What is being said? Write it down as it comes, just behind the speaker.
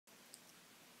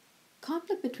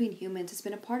Conflict between humans has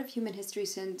been a part of human history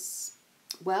since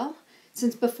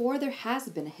before there has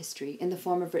been a history in the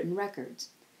form of written records.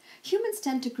 Humans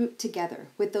tend to group together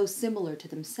with those similar to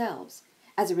themselves.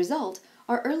 As a result,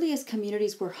 our earliest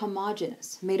communities were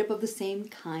homogeneous, made up of the same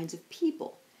kinds of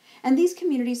people, and these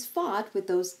communities fought with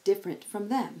those different from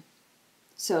them.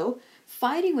 So,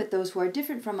 fighting with those who are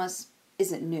different from us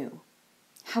isn't new.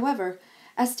 However,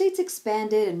 as states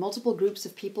expanded and multiple groups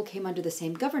of people came under the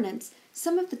same governance,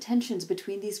 some of the tensions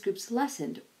between these groups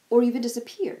lessened or even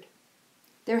disappeared.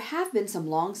 There have been some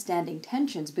long-standing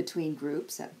tensions between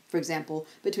groups, for example,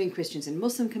 between Christians and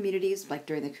Muslim communities, like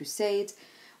during the Crusades,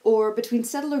 or between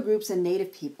settler groups and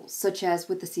native peoples, such as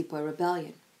with the Sepoy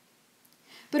Rebellion.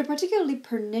 But a particularly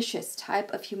pernicious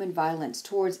type of human violence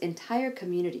towards entire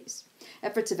communities,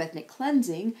 efforts of ethnic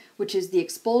cleansing, which is the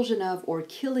expulsion of or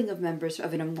killing of members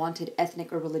of an unwanted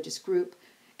ethnic or religious group,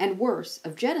 and worse,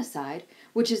 of genocide,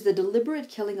 which is the deliberate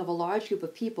killing of a large group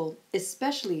of people,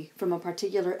 especially from a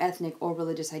particular ethnic or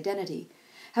religious identity,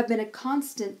 have been a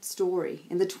constant story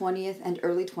in the 20th and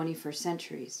early 21st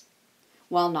centuries.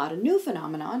 While not a new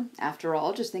phenomenon, after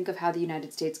all, just think of how the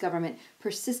United States government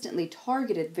persistently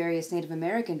targeted various Native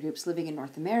American groups living in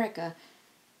North America,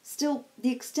 still, the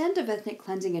extent of ethnic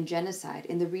cleansing and genocide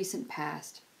in the recent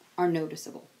past are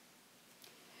noticeable.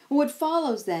 What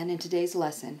follows then in today's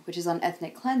lesson, which is on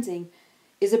ethnic cleansing,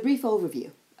 is a brief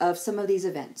overview of some of these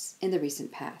events in the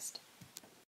recent past.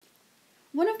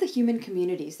 One of the human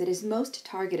communities that is most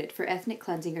targeted for ethnic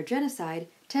cleansing or genocide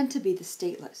tend to be the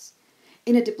stateless.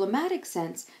 In a diplomatic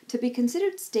sense, to be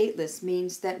considered stateless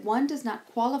means that one does not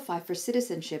qualify for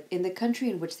citizenship in the country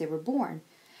in which they were born,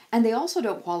 and they also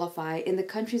don't qualify in the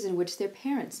countries in which their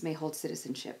parents may hold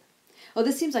citizenship. Well,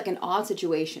 this seems like an odd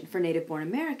situation for native-born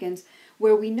Americans,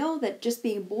 where we know that just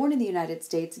being born in the United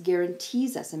States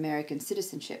guarantees us American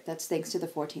citizenship. That's thanks to the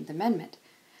 14th Amendment.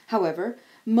 However,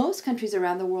 most countries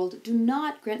around the world do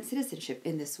not grant citizenship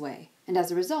in this way, and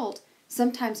as a result,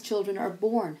 sometimes children are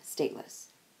born stateless.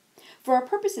 For our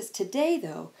purposes today,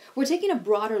 though, we're taking a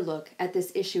broader look at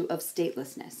this issue of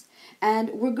statelessness, and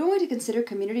we're going to consider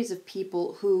communities of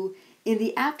people who, in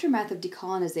the aftermath of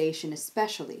decolonization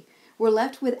especially, were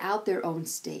left without their own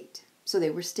state, so they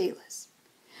were stateless.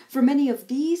 For many of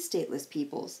these stateless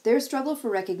peoples, their struggle for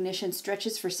recognition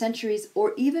stretches for centuries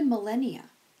or even millennia,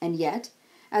 and yet,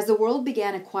 as the world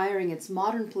began acquiring its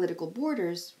modern political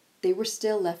borders, they were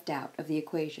still left out of the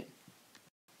equation.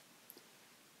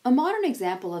 A modern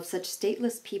example of such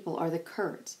stateless people are the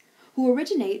Kurds, who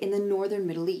originate in the northern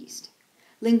Middle East.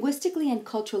 Linguistically and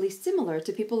culturally similar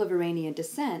to people of Iranian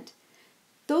descent,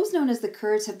 those known as the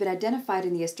Kurds have been identified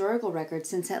in the historical record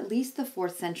since at least the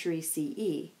 4th century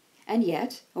CE, and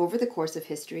yet, over the course of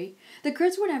history, the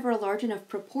Kurds were never a large enough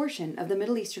proportion of the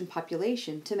Middle Eastern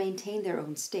population to maintain their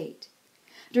own state.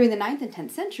 During the 9th and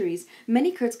 10th centuries,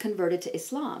 many Kurds converted to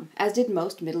Islam, as did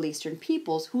most Middle Eastern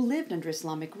peoples who lived under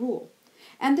Islamic rule.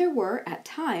 And there were, at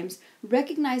times,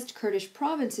 recognized Kurdish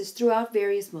provinces throughout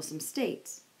various Muslim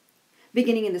states.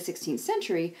 Beginning in the 16th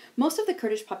century, most of the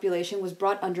Kurdish population was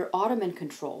brought under Ottoman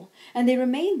control, and they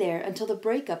remained there until the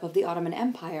breakup of the Ottoman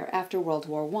Empire after World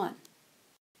War I.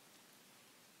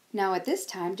 Now at this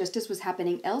time, just as was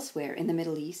happening elsewhere in the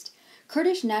Middle East,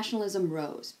 Kurdish nationalism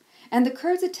rose, and the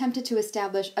Kurds attempted to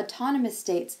establish autonomous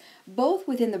states both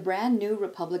within the brand new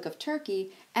Republic of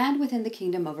Turkey and within the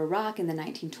Kingdom of Iraq in the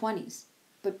 1920s.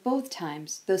 But both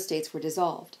times, those states were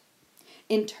dissolved.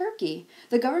 In Turkey,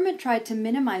 the government tried to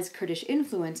minimize Kurdish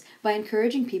influence by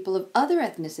encouraging people of other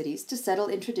ethnicities to settle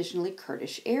in traditionally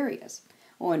Kurdish areas.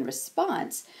 Well, in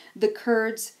response, the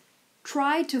Kurds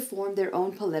tried to form their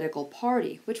own political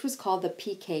party, which was called the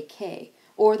PKK,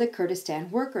 or the Kurdistan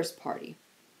Workers' Party.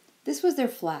 This was their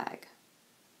flag.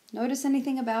 Notice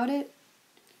anything about it?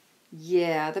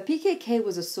 Yeah, the PKK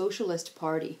was a socialist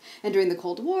party, and during the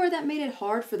Cold War, that made it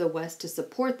hard for the West to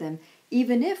support them,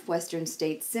 even if Western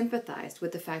states sympathized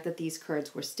with the fact that these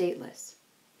Kurds were stateless.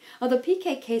 The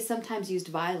PKK sometimes used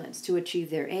violence to achieve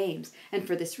their aims, and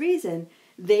for this reason,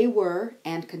 they were,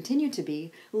 and continue to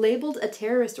be, labeled a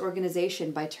terrorist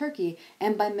organization by Turkey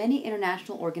and by many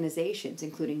international organizations,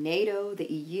 including NATO, the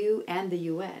EU, and the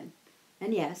UN.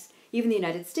 And yes, even the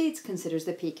United States considers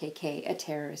the PKK a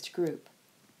terrorist group.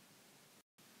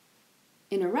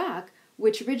 In Iraq,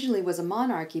 which originally was a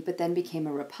monarchy but then became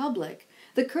a republic,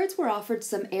 the Kurds were offered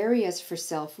some areas for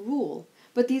self-rule,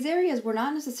 but these areas were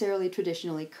not necessarily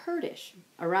traditionally Kurdish.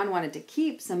 Iran wanted to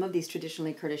keep some of these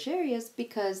traditionally Kurdish areas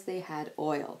because they had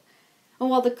oil. And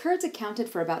while the Kurds accounted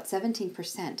for about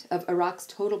 17% of Iraq's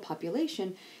total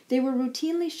population, they were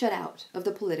routinely shut out of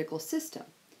the political system.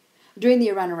 During the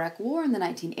Iran-Iraq War in the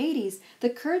 1980s, the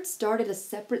Kurds started a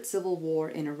separate civil war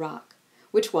in Iraq,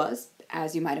 which was,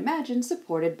 as you might imagine,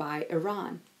 supported by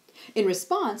Iran. In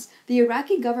response, the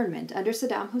Iraqi government under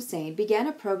Saddam Hussein began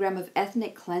a program of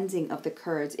ethnic cleansing of the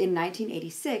Kurds in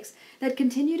 1986 that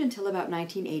continued until about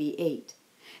 1988.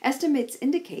 Estimates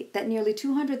indicate that nearly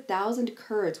 200,000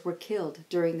 Kurds were killed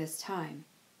during this time.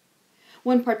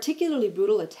 One particularly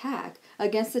brutal attack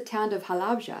against the town of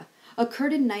Halabja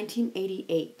occurred in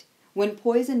 1988 when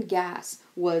poison gas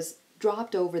was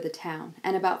dropped over the town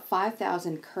and about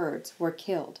 5,000 Kurds were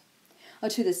killed.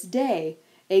 To this day,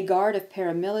 a guard of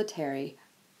paramilitary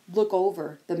look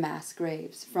over the mass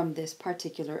graves from this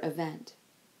particular event.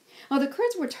 Now, the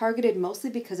Kurds were targeted mostly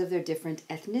because of their different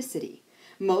ethnicity.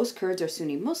 Most Kurds are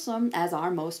Sunni Muslim, as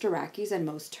are most Iraqis and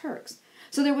most Turks,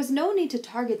 so there was no need to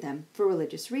target them for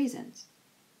religious reasons.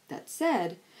 That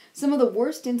said, some of the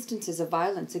worst instances of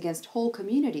violence against whole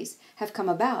communities have come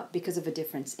about because of a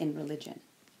difference in religion.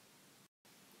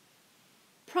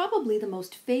 Probably the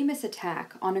most famous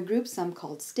attack on a group some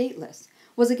called stateless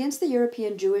was against the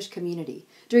European Jewish community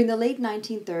during the late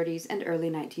 1930s and early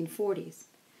 1940s.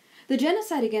 The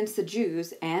genocide against the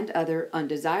Jews and other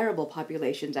undesirable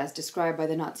populations as described by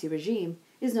the Nazi regime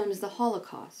is known as the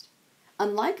Holocaust.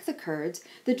 Unlike the Kurds,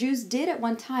 the Jews did at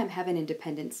one time have an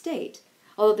independent state,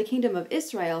 although the Kingdom of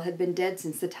Israel had been dead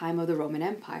since the time of the Roman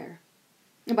Empire.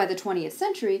 By the 20th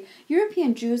century,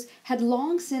 European Jews had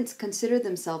long since considered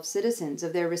themselves citizens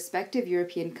of their respective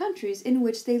European countries in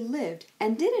which they lived,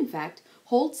 and did in fact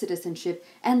hold citizenship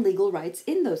and legal rights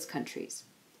in those countries.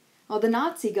 The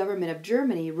Nazi government of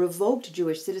Germany revoked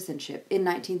Jewish citizenship in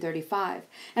 1935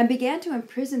 and began to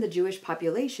imprison the Jewish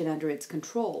population under its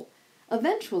control,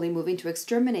 eventually moving to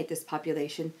exterminate this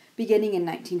population beginning in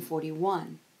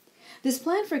 1941. This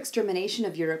plan for extermination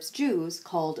of Europe's Jews,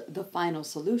 called the Final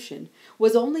Solution,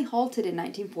 was only halted in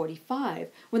 1945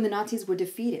 when the Nazis were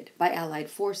defeated by Allied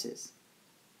forces.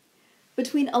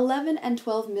 Between 11 and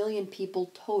 12 million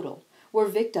people total were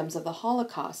victims of the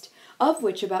Holocaust, of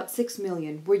which about 6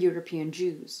 million were European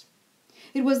Jews.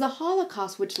 It was the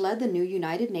Holocaust which led the new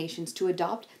United Nations to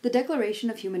adopt the Declaration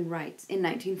of Human Rights in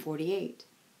 1948.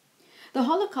 The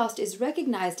Holocaust is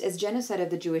recognized as genocide of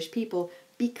the Jewish people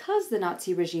because the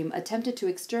Nazi regime attempted to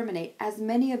exterminate as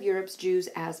many of Europe's Jews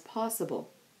as possible.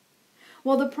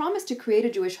 While the promise to create a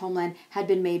Jewish homeland had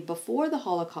been made before the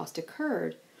Holocaust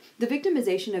occurred, the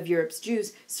victimization of Europe's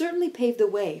Jews certainly paved the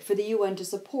way for the UN to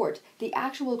support the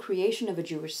actual creation of a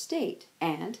Jewish state,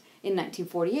 and, in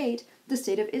 1948, the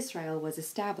State of Israel was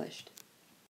established.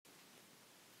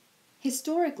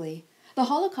 Historically, the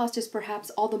Holocaust is perhaps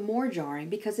all the more jarring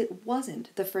because it wasn't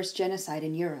the first genocide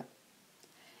in Europe.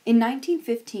 In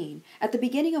 1915, at the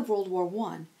beginning of World War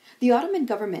I, the Ottoman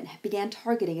government began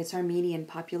targeting its Armenian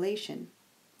population.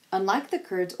 Unlike the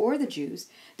Kurds or the Jews,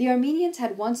 the Armenians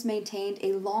had once maintained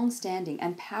a long-standing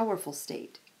and powerful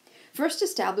state. First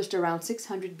established around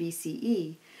 600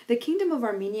 BCE, the Kingdom of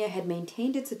Armenia had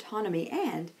maintained its autonomy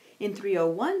and, in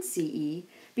 301 CE,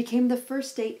 became the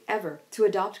first state ever to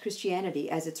adopt Christianity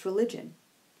as its religion.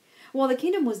 While the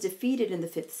kingdom was defeated in the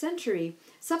 5th century,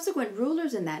 subsequent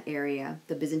rulers in that area,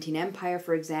 the Byzantine Empire,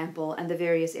 for example, and the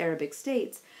various Arabic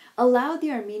states, allowed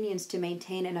the Armenians to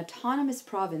maintain an autonomous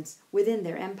province within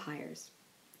their empires.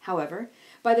 However,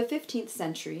 by the 15th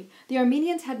century, the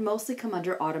Armenians had mostly come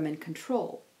under Ottoman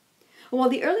control. While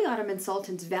the early Ottoman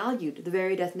sultans valued the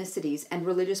varied ethnicities and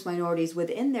religious minorities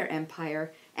within their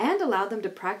empire and allowed them to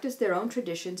practice their own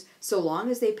traditions so long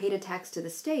as they paid a tax to the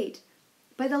state,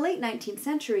 by the late 19th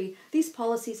century, these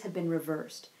policies had been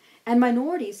reversed, and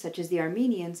minorities such as the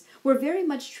Armenians were very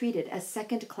much treated as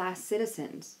second-class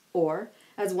citizens, or,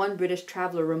 as one British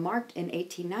traveler remarked in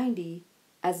 1890,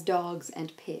 as dogs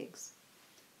and pigs.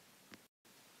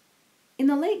 In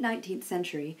the late 19th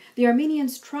century, the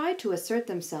Armenians tried to assert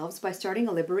themselves by starting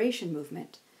a liberation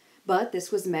movement, but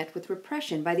this was met with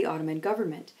repression by the Ottoman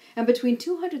government, and between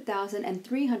 200,000 and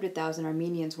 300,000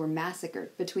 Armenians were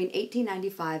massacred between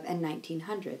 1895 and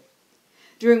 1900.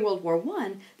 During World War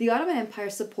I, the Ottoman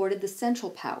Empire supported the Central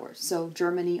Powers, so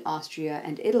Germany, Austria,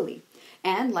 and Italy,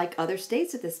 and like other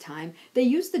states at this time, they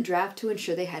used the draft to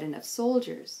ensure they had enough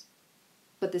soldiers.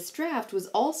 But this draft was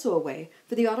also a way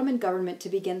for the Ottoman government to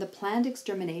begin the planned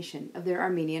extermination of their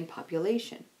Armenian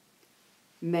population.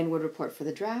 Men would report for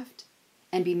the draft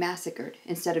and be massacred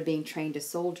instead of being trained as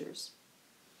soldiers.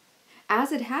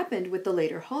 As it happened with the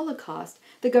later Holocaust,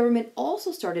 the government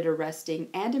also started arresting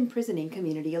and imprisoning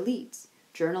community elites,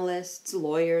 journalists,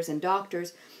 lawyers, and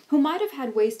doctors who might have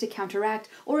had ways to counteract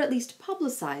or at least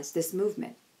publicize this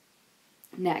movement.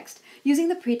 Next, using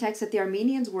the pretext that the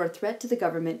Armenians were a threat to the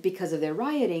government because of their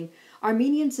rioting,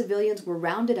 Armenian civilians were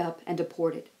rounded up and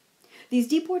deported. These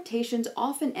deportations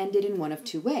often ended in one of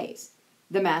two ways: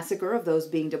 the massacre of those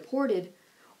being deported,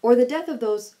 or the death of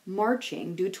those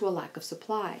marching due to a lack of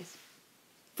supplies.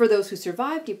 For those who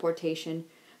survived deportation,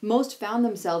 most found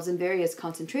themselves in various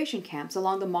concentration camps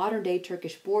along the modern-day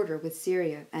Turkish border with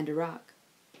Syria and Iraq.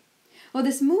 Well,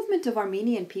 this movement of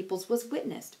Armenian peoples was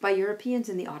witnessed by Europeans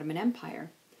in the Ottoman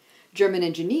Empire. German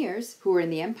engineers, who were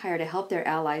in the empire to help their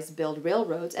allies build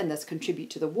railroads and thus contribute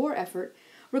to the war effort,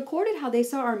 recorded how they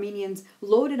saw Armenians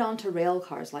loaded onto rail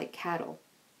cars like cattle.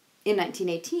 In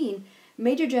 1918,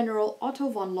 Major General Otto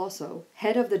von Lossow,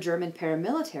 head of the German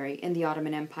paramilitary in the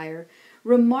Ottoman Empire,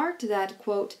 remarked that,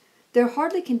 quote, "There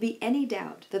hardly can be any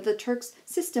doubt that the Turks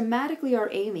systematically are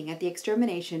aiming at the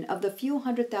extermination of the few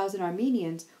 100,000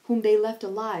 Armenians whom they left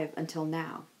alive until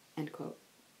now." End quote.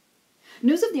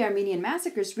 News of the Armenian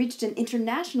massacres reached an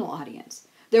international audience.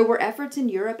 There were efforts in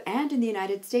Europe and in the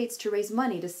United States to raise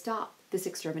money to stop this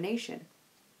extermination.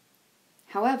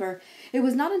 However, it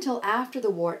was not until after the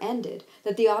war ended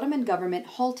that the Ottoman government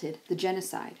halted the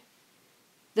genocide.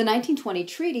 The 1920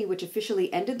 treaty, which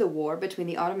officially ended the war between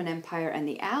the Ottoman Empire and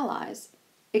the Allies,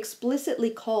 explicitly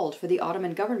called for the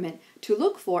Ottoman government to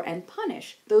look for and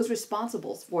punish those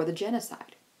responsible for the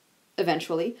genocide.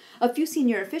 Eventually, a few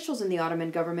senior officials in the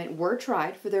Ottoman government were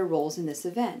tried for their roles in this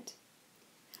event.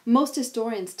 Most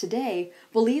historians today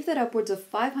believe that upwards of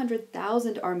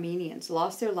 500,000 Armenians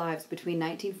lost their lives between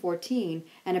 1914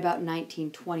 and about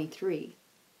 1923.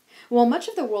 While much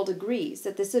of the world agrees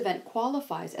that this event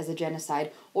qualifies as a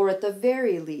genocide, or at the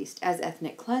very least as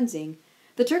ethnic cleansing,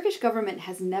 the Turkish government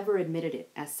has never admitted it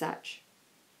as such.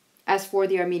 As for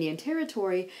the Armenian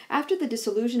territory, after the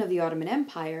dissolution of the Ottoman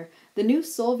Empire, the new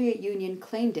Soviet Union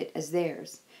claimed it as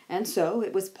theirs, and so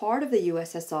it was part of the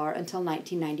USSR until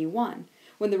 1991,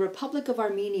 when the Republic of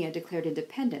Armenia declared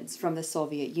independence from the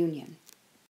Soviet Union.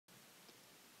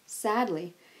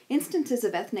 Sadly, instances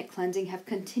of ethnic cleansing have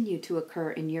continued to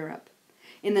occur in Europe.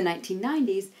 In the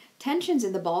 1990s, tensions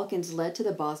in the Balkans led to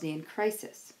the Bosnian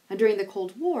crisis, and during the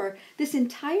Cold War, this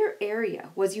entire area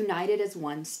was united as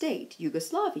one state,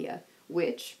 Yugoslavia,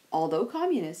 which, although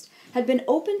communist, had been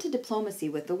open to diplomacy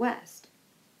with the West.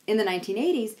 In the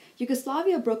 1980s,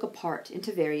 Yugoslavia broke apart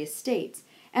into various states,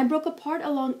 and broke apart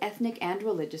along ethnic and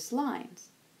religious lines.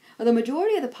 The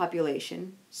majority of the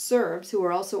population, Serbs who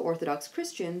were also Orthodox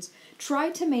Christians,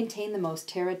 tried to maintain the most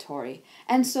territory,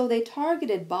 and so they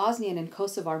targeted Bosnian and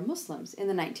Kosovar Muslims in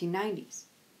the 1990s.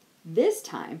 This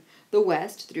time, the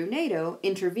West, through NATO,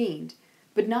 intervened,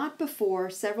 but not before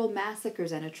several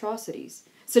massacres and atrocities,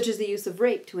 such as the use of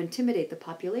rape to intimidate the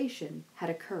population, had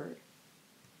occurred.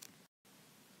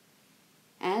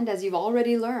 And as you've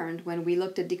already learned when we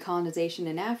looked at decolonization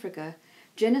in Africa,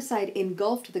 genocide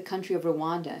engulfed the country of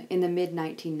Rwanda in the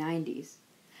mid-1990s.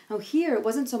 Now here, it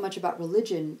wasn't so much about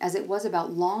religion as it was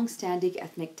about long-standing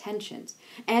ethnic tensions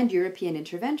and European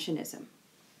interventionism.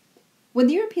 When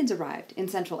the Europeans arrived in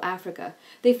Central Africa,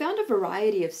 they found a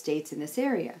variety of states in this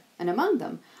area, and among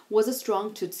them was a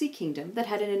strong Tutsi kingdom that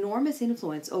had an enormous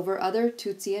influence over other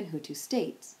Tutsi and Hutu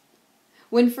states.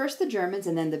 When first the Germans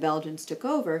and then the Belgians took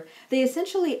over, they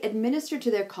essentially administered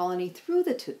to their colony through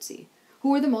the Tutsi, who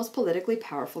were the most politically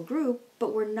powerful group,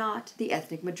 but were not the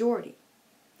ethnic majority.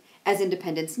 As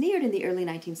independence neared in the early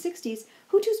 1960s,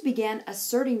 Hutus began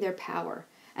asserting their power,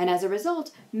 and as a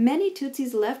result, many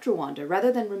Tutsis left Rwanda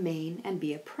rather than remain and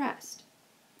be oppressed.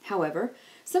 However,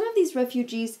 some of these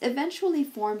refugees eventually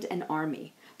formed an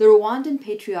army, the Rwandan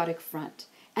Patriotic Front,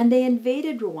 and they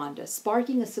invaded Rwanda,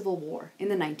 sparking a civil war in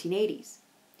the 1980s.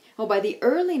 Well, by the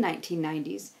early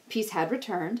 1990s, peace had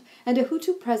returned, and a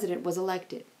Hutu president was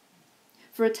elected.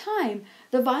 For a time,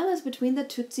 the violence between the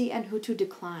Tutsi and Hutu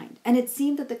declined, and it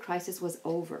seemed that the crisis was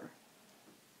over.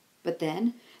 But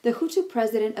then, the Hutu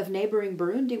president of neighboring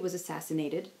Burundi was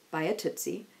assassinated by a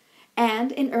Tutsi,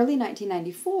 and in early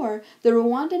 1994, the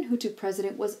Rwandan Hutu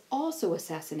president was also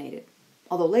assassinated,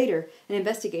 although later an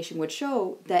investigation would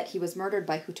show that he was murdered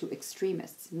by Hutu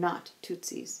extremists, not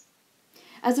Tutsis.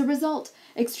 As a result,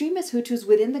 extremist Hutus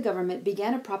within the government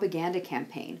began a propaganda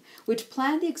campaign which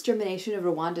planned the extermination of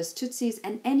Rwanda's Tutsis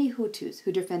and any Hutus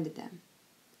who defended them.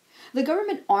 The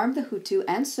government armed the Hutu,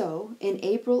 and so, in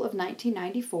April of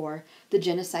 1994, the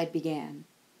genocide began.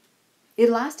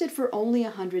 It lasted for only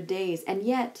 100 days, and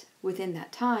yet, within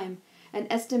that time, an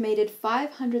estimated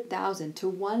 500,000 to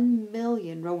 1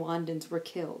 million Rwandans were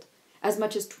killed, as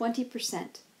much as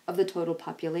 20% of the total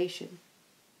population.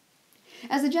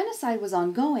 As the genocide was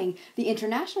ongoing, the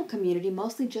international community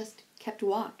mostly just kept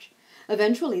watch.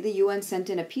 Eventually, the UN sent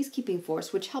in a peacekeeping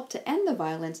force which helped to end the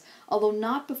violence, although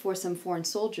not before some foreign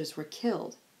soldiers were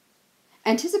killed.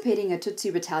 Anticipating a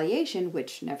Tutsi retaliation,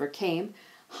 which never came,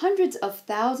 hundreds of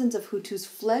thousands of Hutus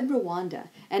fled Rwanda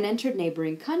and entered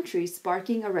neighboring countries,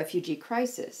 sparking a refugee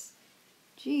crisis.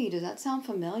 Gee, does that sound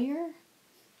familiar?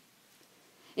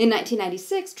 In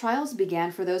 1996, trials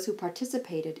began for those who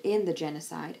participated in the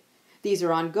genocide. These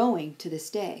are ongoing to this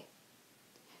day.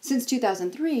 Since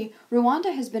 2003,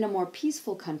 Rwanda has been a more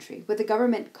peaceful country, with the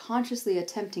government consciously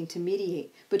attempting to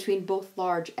mediate between both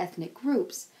large ethnic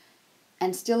groups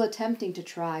and still attempting to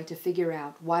try to figure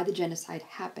out why the genocide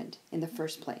happened in the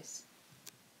first place.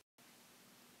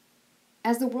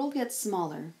 As the world gets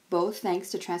smaller, both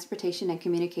thanks to transportation and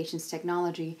communications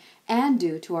technology and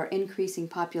due to our increasing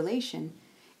population,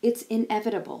 it's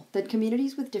inevitable that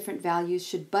communities with different values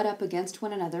should butt up against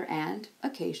one another and,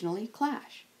 occasionally,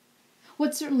 clash.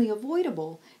 What's certainly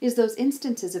avoidable is those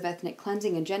instances of ethnic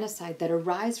cleansing and genocide that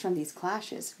arise from these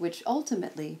clashes, which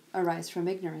ultimately arise from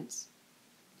ignorance.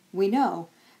 We know,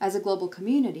 as a global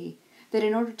community, that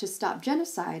in order to stop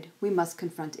genocide, we must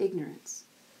confront ignorance.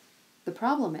 The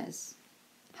problem is,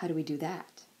 how do we do that?